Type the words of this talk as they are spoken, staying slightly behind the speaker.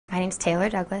name's Taylor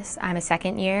Douglas. I'm a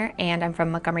second year and I'm from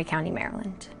Montgomery County,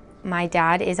 Maryland. My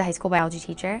dad is a high school biology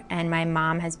teacher and my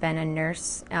mom has been a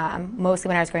nurse mostly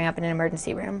when I was growing up in an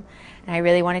emergency room. And I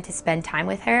really wanted to spend time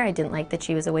with her. I didn't like that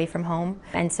she was away from home.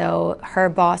 And so her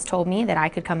boss told me that I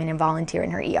could come in and volunteer in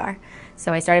her ER.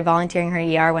 So I started volunteering in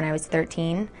her ER when I was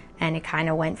 13 and it kind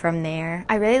of went from there.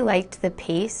 I really liked the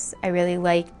pace. I really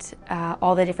liked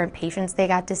all the different patients they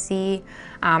got to see.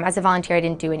 As a volunteer, I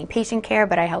didn't do any patient care,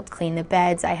 but I helped clean the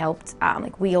beds. I helped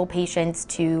wheel patients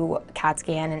to CAT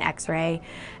scan and x-ray.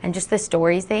 And just the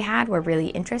stories they had were really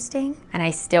interesting. And I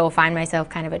still find myself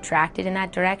kind of attracted in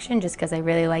that direction just because I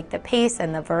really like the pace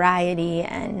and the variety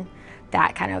and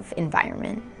that kind of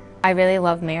environment. I really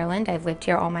love Maryland. I've lived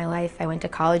here all my life. I went to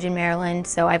college in Maryland,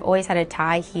 so I've always had a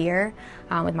tie here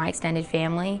with my extended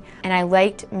family. And I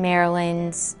liked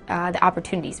Maryland's, the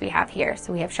opportunities we have here.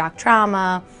 So we have shock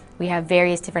trauma, we have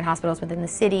various different hospitals within the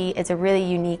city. It's a really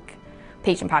unique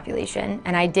patient population,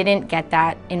 and I didn't get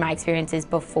that in my experiences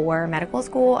before medical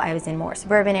school. I was in more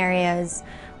suburban areas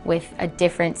with a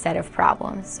different set of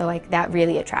problems. So that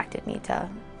really attracted me to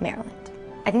Maryland.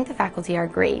 I think the faculty are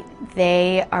great.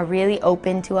 They are really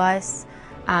open to us,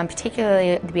 particularly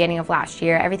at the beginning of last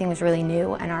year. Everything was really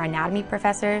new, and our anatomy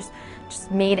professors just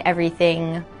made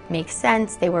everything make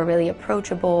sense. They were really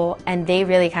approachable, and they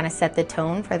really kind of set the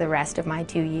tone for the rest of my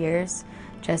 2 years,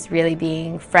 just really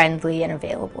being friendly and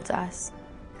available to us.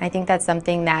 I think that's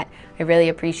something that I really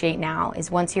appreciate now,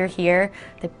 is once you're here,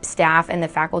 the staff and the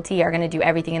faculty are going to do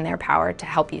everything in their power to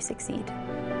help you succeed.